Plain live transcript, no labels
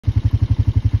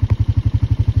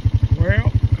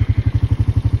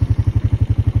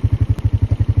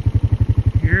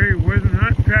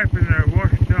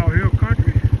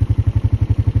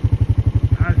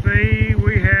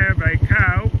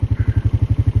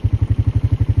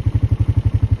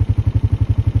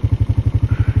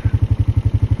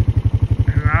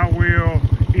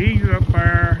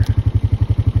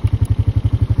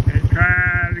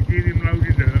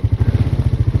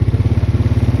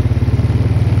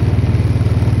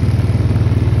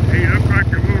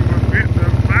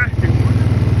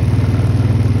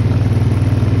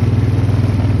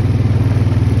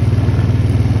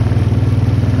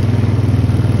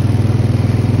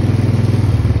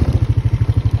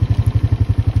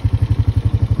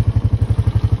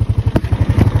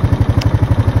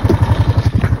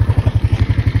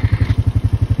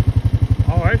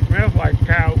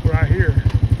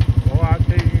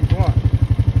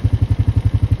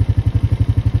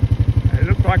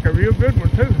like a real good one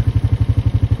too.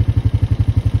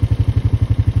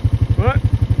 But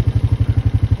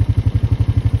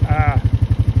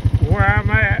where I'm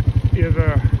at is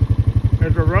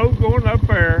there's a road going up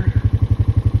there,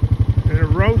 and the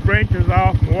road branches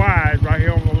off and wide right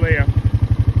here on the left.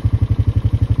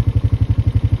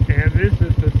 And this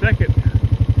is the second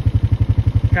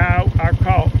coyote I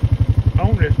caught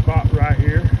on this spot right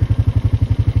here.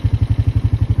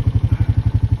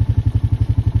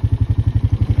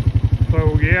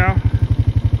 So yeah,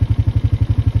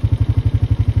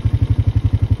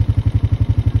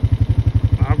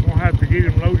 I'm gonna have to get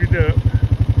him loaded up.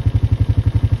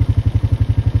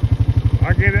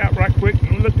 I'll get out right quick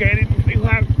and look at him and see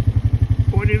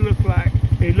what he looks like.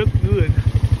 He looks good.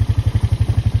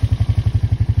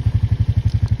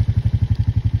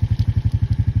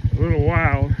 A little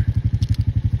wild.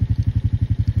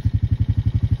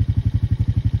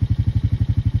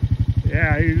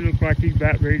 Yeah, he looks like he's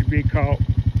about ready to be caught.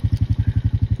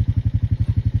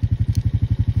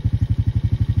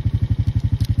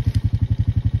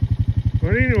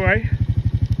 But anyway,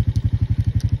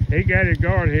 he got his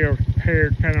guard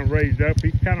hair kind of raised up.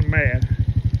 He's kind of mad.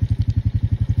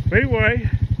 But anyway,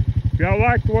 if y'all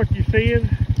like what you're seeing,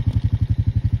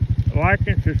 like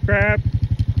and subscribe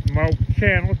to my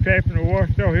channel, Tapping the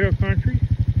Washtenaw Hill Country.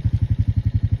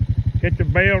 Hit the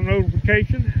bell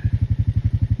notification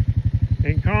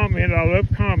and comment. I love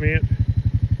comments.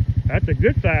 That's a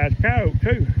good sized coyote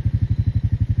too.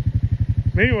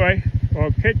 But anyway,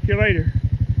 I'll catch you later.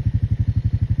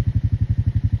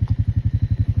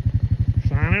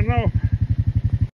 Signing off.